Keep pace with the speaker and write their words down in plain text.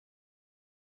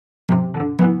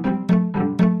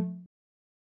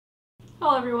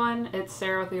Hello everyone, it's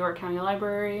Sarah with the York County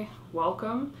Library.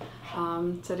 Welcome.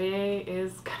 Today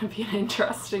is going to be an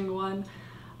interesting one.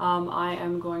 I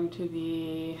am going to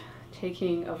be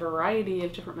taking a variety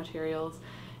of different materials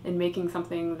and making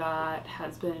something that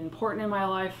has been important in my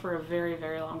life for a very,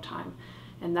 very long time.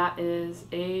 And that is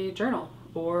a journal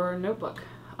or notebook.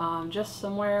 Just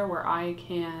somewhere where I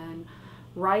can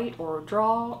write or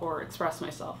draw or express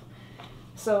myself.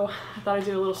 So I thought I'd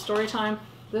do a little story time.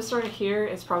 This right here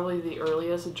is probably the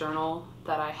earliest journal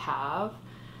that I have.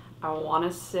 I want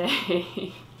to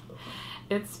say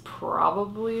it's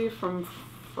probably from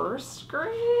first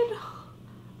grade?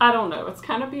 I don't know, it's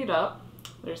kind of beat up.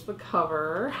 There's the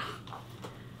cover.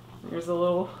 There's a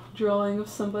little drawing of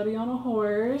somebody on a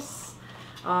horse.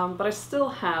 But I still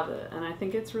have it, and I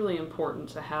think it's really important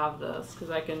to have this because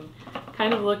I can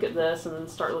kind of look at this and then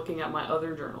start looking at my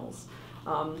other journals.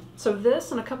 So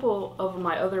this and a couple of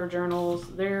my other journals,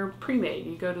 they're pre-made.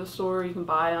 You go to the store, you can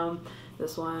buy them.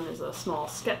 This one is a small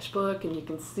sketchbook, and you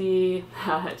can see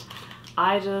that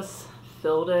I just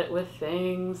filled it with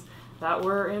things that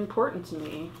were important to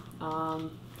me.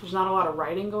 There's not a lot of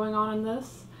writing going on in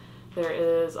this. There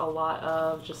is a lot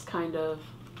of just kind of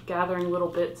gathering little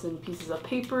bits and pieces of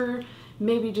paper,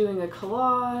 maybe doing a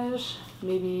collage,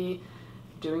 maybe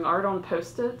doing art on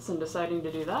Post-its and deciding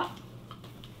to do that.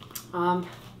 And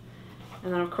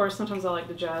then of course sometimes I like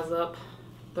to jazz up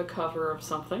the cover of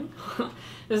something.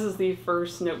 This is the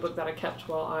first notebook that I kept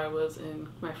while I was in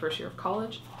my first year of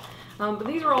college. But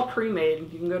these are all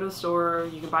pre-made. You can go to the store,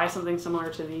 you can buy something similar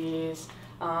to these.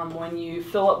 When you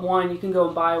fill up one, you can go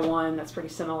and buy one that's pretty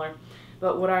similar.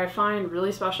 But what I find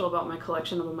really special about my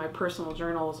collection of my personal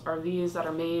journals are these that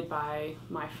are made by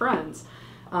my friends,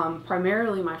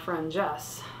 primarily my friend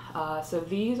Jess. So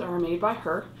these are made by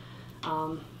her.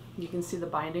 You can see the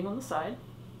binding on the side.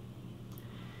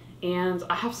 And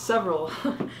I have several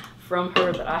from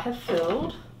her that I have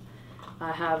filled.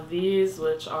 I have these,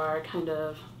 which are kind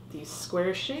of these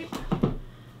square shape.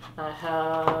 I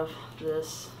have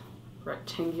this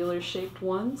rectangular shaped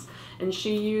ones. And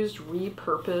she used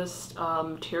repurposed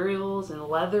materials and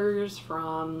leathers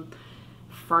from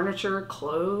furniture,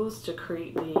 clothes to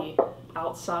create the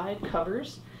outside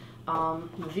covers.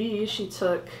 These she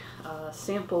took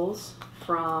samples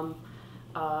from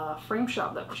a frame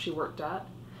shop that she worked at,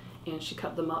 and she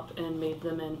cut them up and made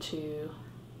them into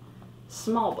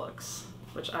small books,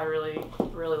 which I really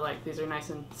like. These are nice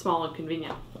and small and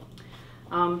convenient.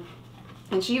 And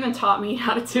she even taught me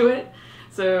how to do it.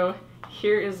 So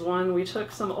here is one. We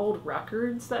took some old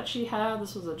records that she had.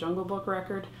 This was a Jungle Book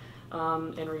record,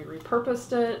 and we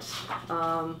repurposed it.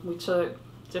 We took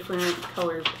different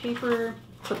colored paper,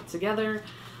 put it together,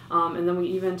 and then we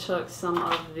even took some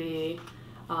of the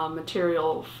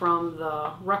material from the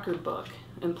record book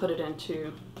and put it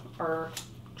into our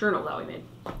journal that we made.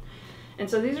 And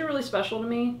so these are really special to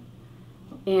me,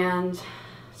 and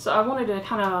so I wanted to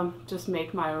kind of just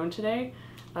make my own today.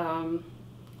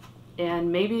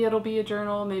 And maybe it'll be a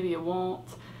journal, maybe it won't.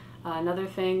 Another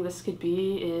thing this could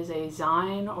be is a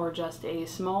zine or just a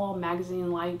small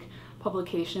magazine-like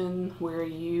publication where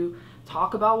you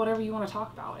talk about whatever you want to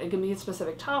talk about. It can be a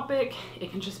specific topic, it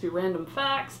can just be random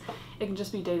facts, it can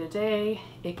just be day-to-day,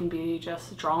 it can be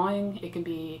just drawing, it can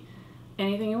be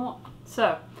anything you want.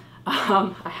 So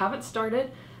I haven't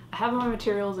started. I have my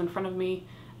materials in front of me.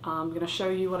 I'm going to show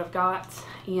you what I've got,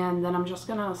 and then I'm just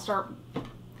going to start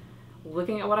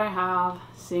looking at what I have,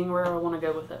 seeing where I want to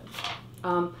go with it.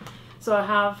 So I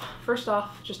have, first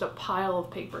off, just a pile of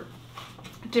paper,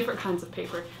 different kinds of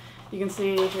paper. You can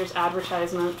see here's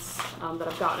advertisements that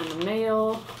I've gotten in the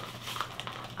mail.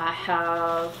 I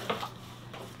have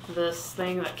this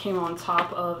thing that came on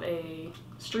top of a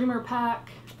streamer pack.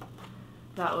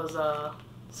 That was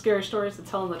Scary Stories to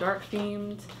Tell in the Dark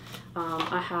themed.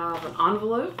 I have an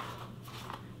envelope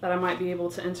that I might be able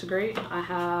to integrate. I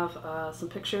have some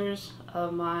pictures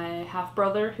of my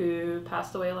half-brother who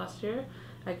passed away last year.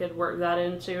 I could work that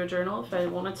into a journal if I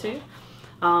wanted to.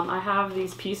 I have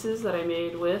these pieces that I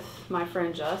made with my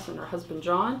friend Jess and her husband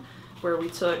John, where we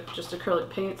took just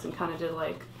acrylic paints and kind of did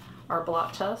like our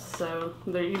block test. So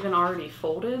they're even already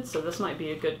folded, so this might be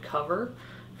a good cover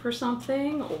for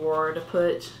something or to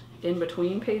put in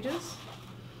between pages.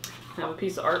 I have a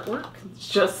piece of artwork. It's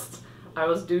just, I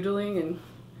was doodling and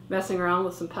messing around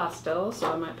with some pastels,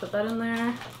 so I might put that in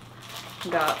there.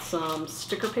 Got some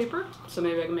sticker paper, so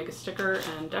maybe I can make a sticker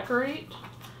and decorate.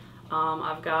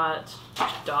 I've got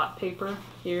dot paper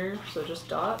here, so just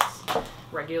dots.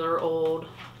 Regular old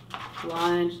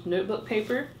lined notebook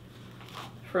paper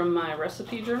from my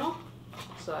recipe journal,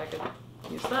 so I could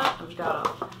use that. I've got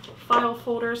a file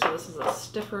folder, so this is a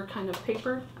stiffer kind of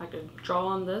paper. I could draw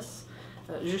on this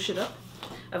zhoosh it up.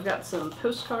 I've got some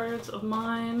postcards of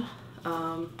mine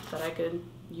that I could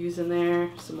use in there,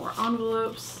 some more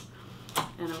envelopes,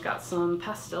 and I've got some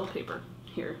pastel paper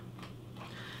here.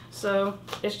 So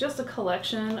it's just a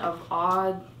collection of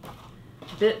odd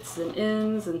bits and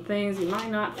ends and things you might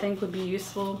not think would be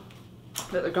useful,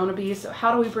 but they're going to be. So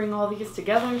how do we bring all these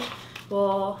together?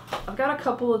 Well, I've got a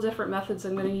couple of different methods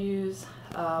I'm going to use.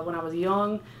 When I was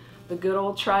young, the good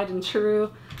old tried and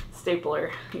true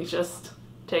stapler. You just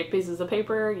take pieces of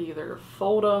paper, you either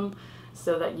fold them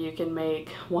so that you can make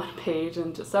one page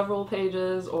into several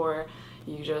pages, or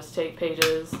you just take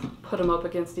pages, put them up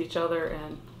against each other,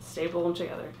 and staple them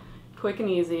together. Quick and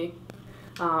easy.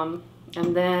 And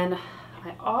then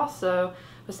I also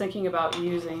was thinking about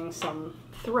using some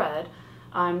thread.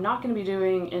 I'm not going to be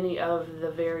doing any of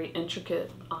the very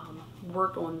intricate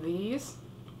work on these.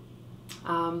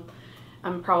 I'm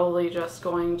probably just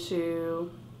going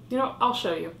to, I'll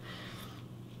show you.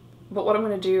 But what I'm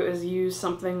going to do is use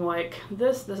something like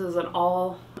this. This is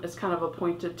it's kind of a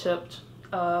pointed tipped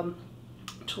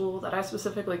tool that I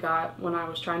specifically got when I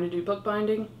was trying to do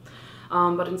bookbinding.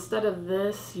 But instead of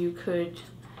this, you could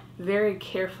very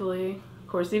carefully, of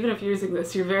course, even if you're using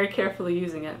this, you're very carefully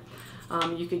using it.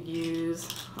 You could use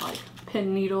like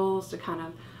pin needles to kind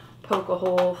of poke a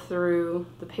hole through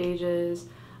the pages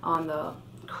on the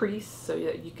crease so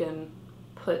that you can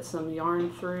put some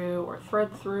yarn through or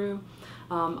thread through.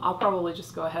 I'll probably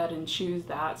just go ahead and choose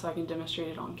that so I can demonstrate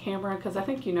it on camera, because I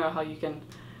think you know how you can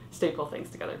staple things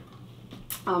together.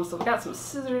 So I've got some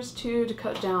scissors too to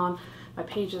cut down my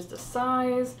pages to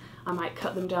size. I might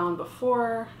cut them down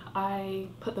before I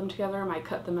put them together. I might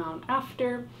cut them out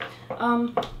after.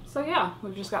 So yeah,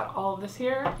 we've just got all of this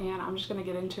here, and I'm just gonna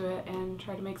get into it and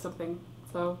try to make something.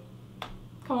 So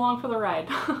come along for the ride.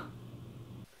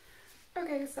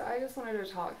 Okay, so I just wanted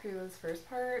to talk through this first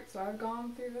part. So I've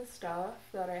gone through the stuff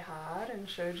that I had and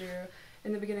showed you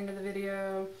in the beginning of the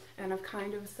video, and I've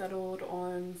kind of settled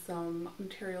on some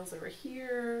materials over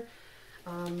here.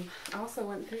 I also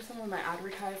went through some of my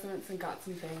advertisements and got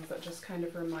some things that just kind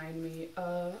of remind me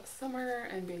of summer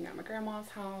and being at my grandma's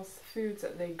house, foods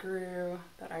that they grew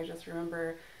that I just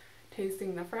remember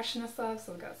tasting the freshness of.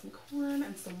 So I've got some corn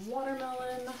and some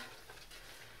watermelon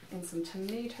and some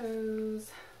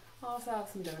tomatoes. I also have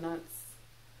some donuts,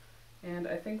 and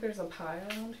I think there's a pie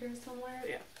around here somewhere.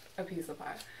 Yeah, a piece of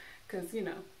pie, because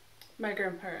my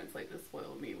grandparents like to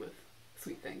spoil me with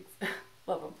sweet things.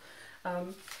 Love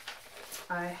them.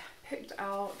 I picked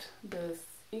out this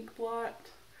ink blot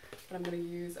that I'm going to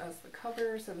use as the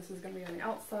cover, so this is going to be on the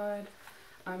outside.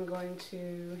 I'm going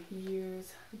to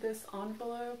use this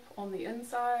envelope on the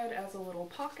inside as a little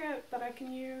pocket that I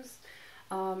can use.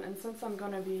 And since I'm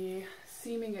going to be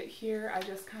seaming it here, I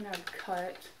just kind of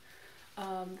cut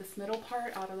this middle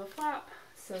part out of the flap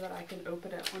so that I can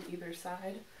open it on either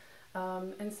side.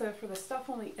 And so for the stuff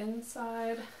on the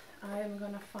inside, I am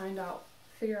going to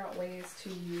figure out ways to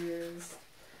use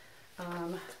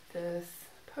this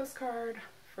postcard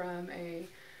from a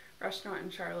restaurant in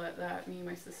Charlotte that me and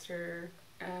my sister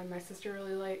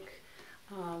really like.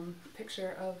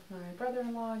 Picture of my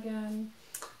brother-in-law again.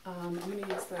 I'm going to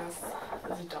use this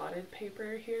dotted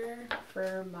paper here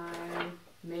for my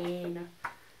main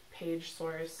page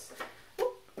source.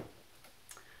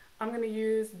 I'm going to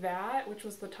use that, which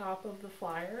was the top of the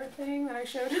flyer thing that I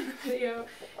showed in the video,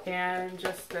 and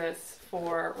just this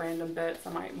for random bits.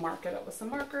 I might mark it up with some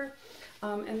marker.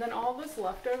 And then all this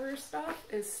leftover stuff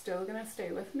is still going to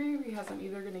stay with me, because I'm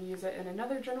either going to use it in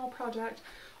another journal project,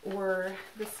 or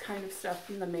this kind of stuff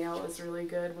from the mail is really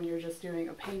good when you're just doing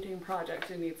a painting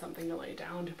project and need something to lay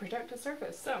down to protect a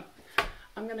surface. So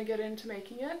I'm going to get into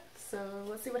making it, so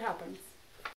let's see what happens.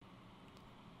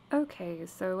 Okay,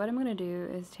 so what I'm going to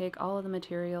do is take all of the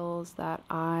materials that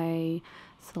I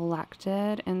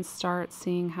selected and start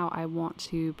seeing how I want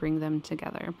to bring them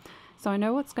together. So I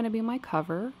know what's going to be my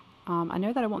cover. I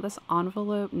know that I want this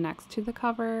envelope next to the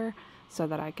cover so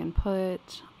that I can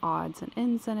put odds and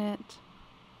ends in it.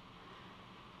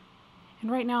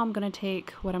 And right now I'm going to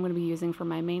take what I'm going to be using for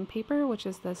my main paper, which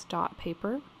is this dot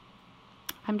paper.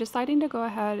 I'm deciding to go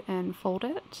ahead and fold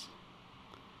it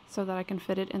so that I can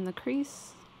fit it in the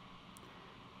crease.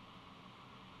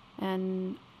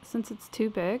 And since it's too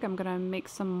big, I'm going to make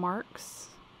some marks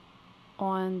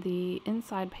on the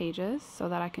inside pages so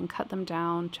that I can cut them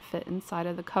down to fit inside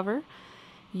of the cover.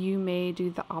 You may do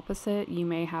the opposite. You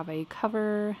may have a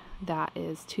cover that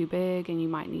is too big and you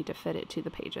might need to fit it to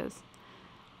the pages.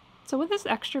 So with this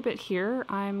extra bit here,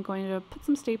 I'm going to put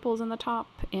some staples in the top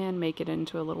and make it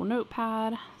into a little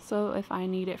notepad. So if I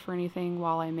need it for anything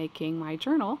while I'm making my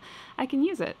journal, I can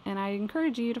use it. And I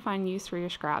encourage you to find use for your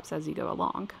scraps as you go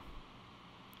along.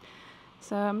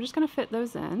 So I'm just going to fit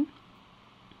those in.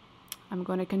 I'm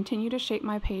going to continue to shape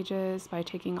my pages by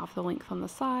taking off the length on the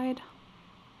side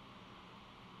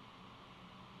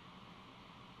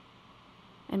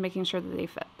and making sure that they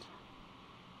fit.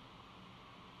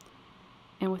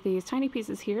 And with these tiny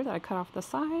pieces here that I cut off the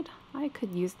side, I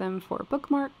could use them for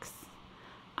bookmarks.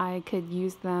 I could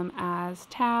use them as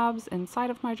tabs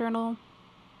inside of my journal.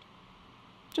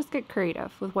 Just get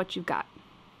creative with what you've got.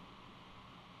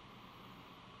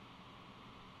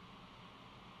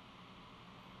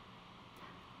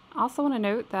 I also want to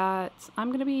note that I'm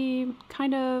going to be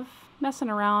kind of messing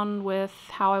around with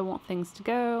how I want things to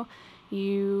go.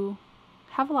 You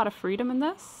have a lot of freedom in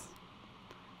this.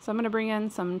 So I'm going to bring in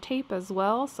some tape as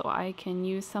well so I can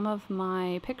use some of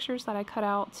my pictures that I cut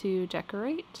out to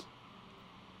decorate.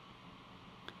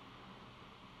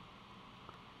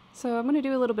 So I'm going to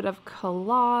do a little bit of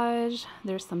collage.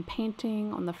 There's some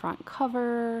painting on the front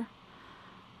cover.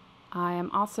 I am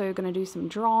also going to do some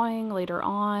drawing later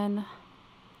on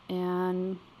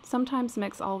and sometimes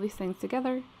mix all these things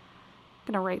together. I'm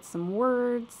going to write some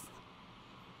words.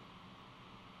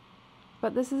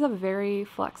 But this is a very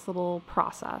flexible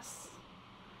process,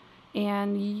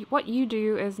 and what you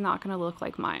do is not going to look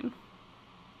like mine.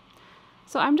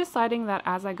 So I'm deciding that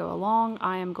as I go along,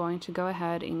 I am going to go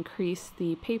ahead and increase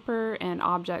the paper and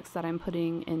objects that I'm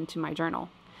putting into my journal.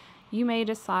 You may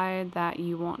decide that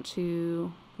you want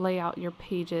to lay out your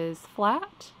pages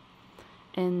flat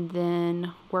and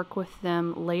then work with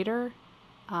them later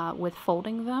with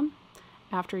folding them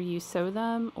after you sew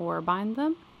them or bind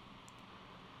them.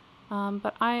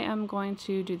 But I am going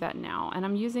to do that now, and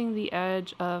I'm using the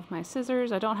edge of my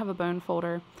scissors. I don't have a bone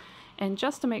folder, and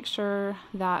just to make sure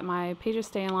that my pages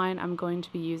stay in line, I'm going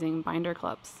to be using binder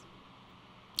clips.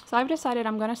 So I've decided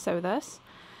I'm going to sew this,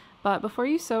 but before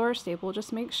you sew or staple,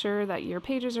 just make sure that your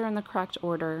pages are in the correct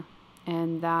order,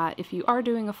 and that if you are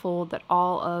doing a fold, that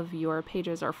all of your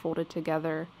pages are folded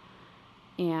together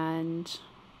and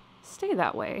stay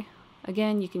that way.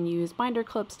 Again, you can use binder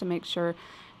clips to make sure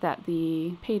that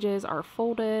the pages are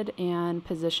folded and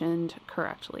positioned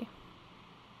correctly.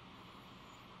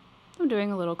 I'm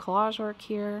doing a little collage work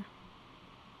here.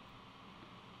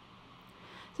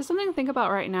 So something to think about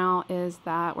right now is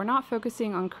that we're not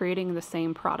focusing on creating the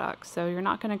same product. So you're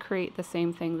not going to create the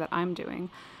same thing that I'm doing.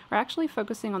 We're actually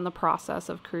focusing on the process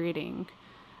of creating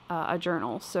a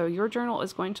journal. So your journal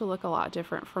is going to look a lot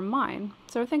different from mine.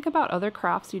 So think about other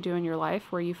crafts you do in your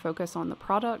life where you focus on the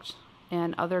product,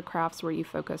 and other crafts where you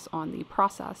focus on the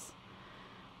process.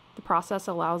 The process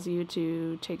allows you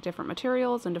to take different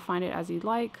materials and define it as you'd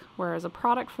like, whereas a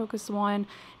product-focused one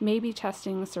may be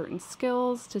testing certain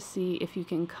skills to see if you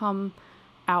can come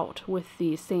out with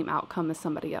the same outcome as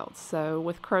somebody else. So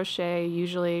with crochet,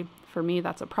 usually for me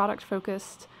that's a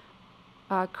product-focused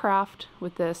craft.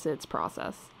 With this, it's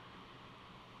process.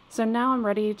 So now I'm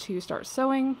ready to start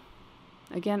sewing.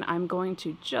 Again, I'm going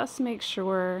to just make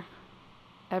sure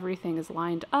everything is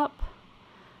lined up.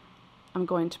 I'm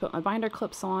going to put my binder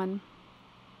clips on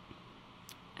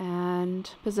and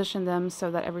position them so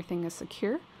that everything is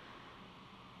secure.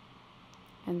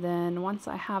 And then once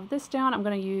I have this down, I'm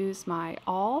going to use my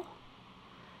awl.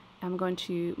 I'm going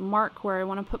to mark where I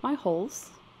want to put my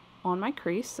holes on my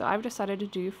crease. So I've decided to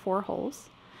do 4 holes,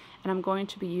 and I'm going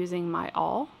to be using my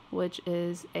awl, which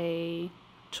is a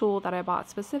tool that I bought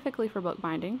specifically for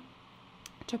bookbinding,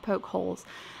 to poke holes.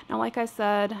 Now, like I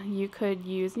said, you could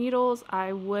use needles.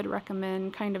 I would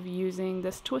recommend kind of using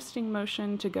this twisting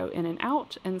motion to go in and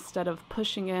out instead of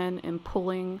pushing in and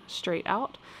pulling straight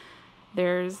out.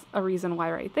 There's a reason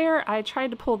why right there. I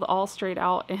tried to pull the awl straight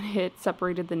out and it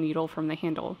separated the needle from the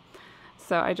handle.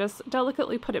 So I just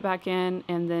delicately put it back in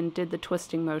and then did the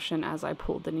twisting motion as I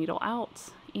pulled the needle out,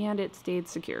 and it stayed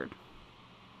secured.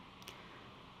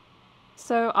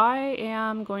 So I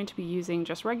am going to be using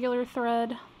just regular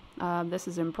thread. This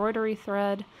is embroidery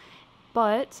thread,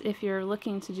 but if you're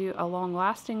looking to do a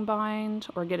long-lasting bind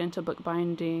or get into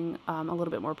bookbinding a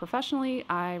little bit more professionally,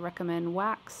 I recommend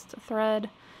waxed thread,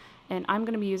 and I'm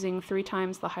going to be using 3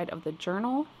 times the height of the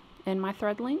journal in my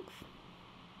thread length.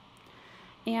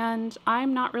 And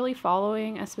I'm not really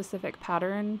following a specific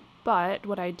pattern, but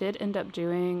what I did end up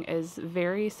doing is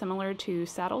very similar to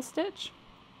saddle stitch.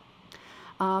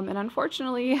 And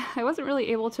unfortunately, I wasn't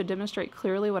really able to demonstrate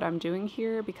clearly what I'm doing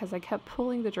here because I kept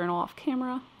pulling the journal off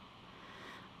camera.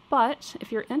 But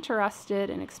if you're interested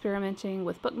in experimenting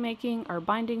with bookmaking or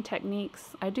binding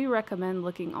techniques, I do recommend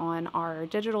looking on our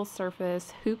digital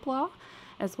surface Hoopla,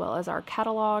 as well as our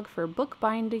catalog for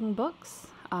bookbinding books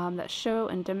that show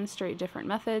and demonstrate different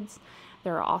methods.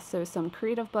 There are also some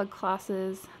creative bug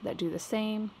classes that do the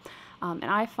same. And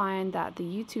I find that the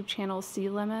YouTube channel Sea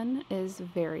Lemon is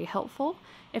very helpful.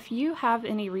 If you have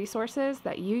any resources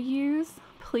that you use,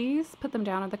 please put them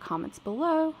down in the comments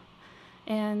below.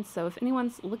 And so if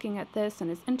anyone's looking at this and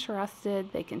is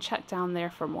interested, they can check down there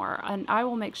for more. And I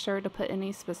will make sure to put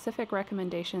any specific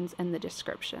recommendations in the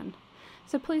description.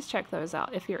 So please check those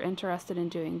out if you're interested in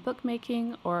doing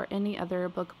bookmaking or any other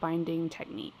bookbinding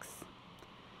techniques.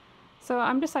 So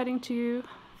I'm deciding to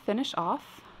finish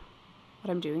off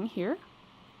what I'm doing here.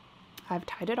 I've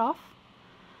tied it off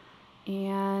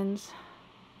and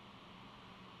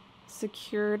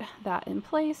secured that in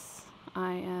place.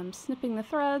 I am snipping the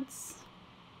threads,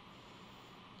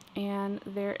 and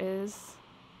there is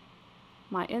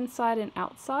my inside and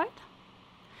outside.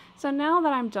 So now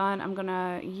that I'm done, I'm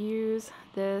gonna use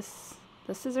the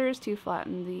scissors to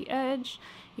flatten the edge.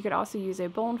 You could also use a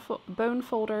bone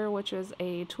folder, which is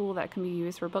a tool that can be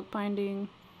used for bookbinding.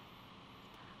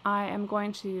 I am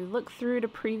going to look through to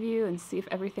preview and see if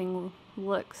everything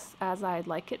looks as I'd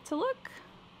like it to look,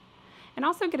 and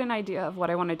also get an idea of what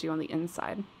I want to do on the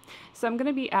inside. So I'm going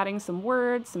to be adding some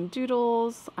words, some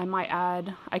doodles.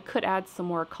 I could add some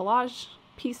more collage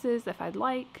pieces if I'd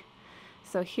like.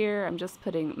 So here I'm just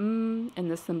putting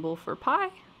and the symbol for pie.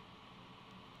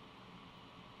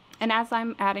 And as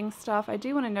I'm adding stuff, I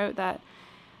do want to note that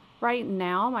right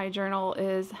now my journal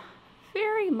is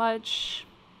very much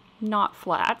not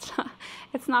flat.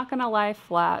 It's not going to lie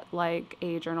flat like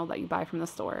a journal that you buy from the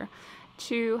store.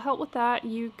 To help with that,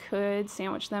 you could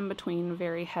sandwich them between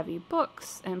very heavy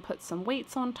books and put some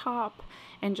weights on top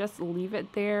and just leave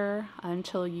it there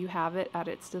until you have it at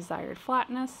its desired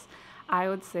flatness. I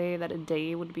would say that a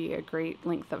day would be a great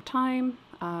length of time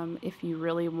if you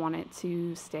really want it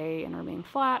to stay and remain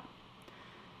flat,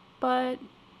 but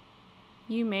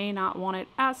you may not want it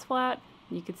as flat.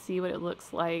 You could see what it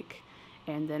looks like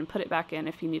and then put it back in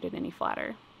if you need it any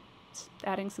flatter. Just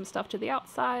adding some stuff to the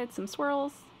outside, some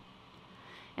swirls,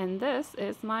 and this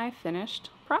is my finished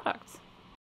product.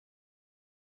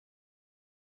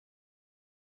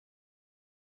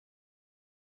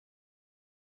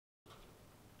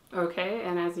 Okay,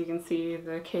 and as you can see,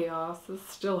 the chaos is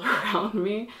still around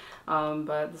me,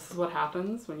 but this is what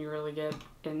happens when you really get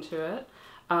into it.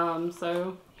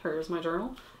 So here's my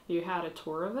journal. You had a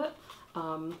tour of it.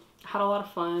 Had a lot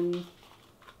of fun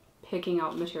picking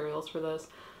out materials for this,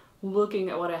 looking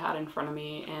at what I had in front of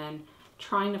me and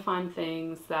trying to find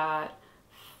things that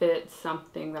fit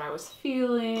something that I was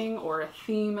feeling or a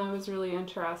theme I was really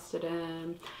interested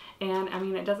in. And I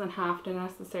mean, it doesn't have to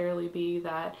necessarily be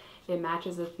that it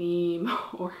matches a theme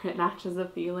or it matches a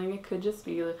feeling. It could just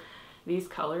be these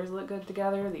colors look good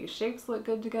together, these shapes look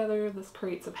good together, this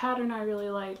creates a pattern I really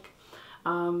like.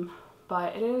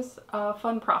 But it is a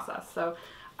fun process. So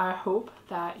I hope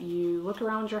that you look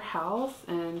around your house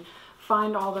and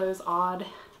find all those odd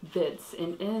bits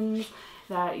and ends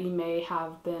that you may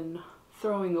have been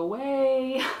throwing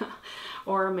away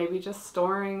or maybe just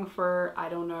storing for, I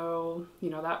don't know,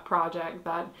 that project,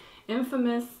 that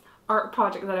infamous art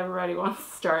project that everybody wants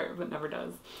to start but never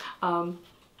does.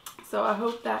 So I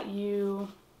hope that you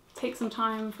take some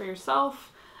time for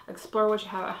yourself, explore what you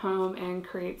have at home, and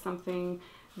create something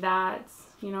that,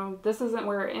 this isn't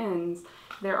where it ends.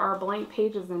 There are blank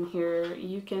pages in here.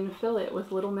 You can fill it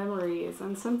with little memories,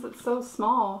 and since it's so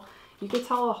small, you could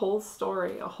tell a whole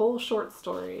story, a whole short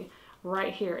story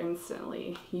right here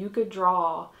instantly. You could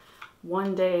draw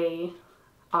one day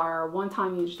or one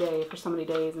time each day for so many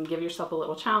days and give yourself a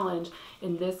little challenge,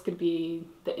 and this could be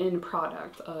the end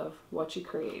product of what you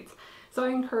create. So I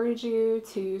encourage you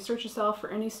to search yourself for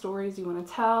any stories you want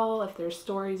to tell. If there's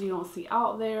stories you don't see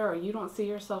out there or you don't see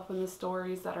yourself in the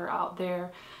stories that are out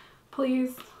there,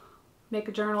 please make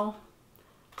a journal,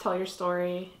 tell your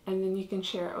story, and then you can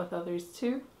share it with others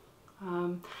too.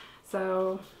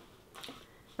 So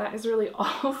that is really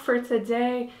all for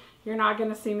today. You're not going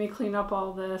to see me clean up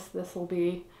all this. This will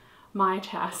be my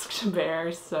task to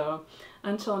bear. So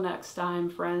until next time,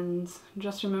 friends,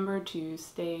 just remember to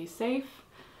stay safe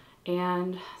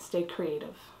and stay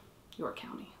creative. York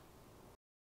County.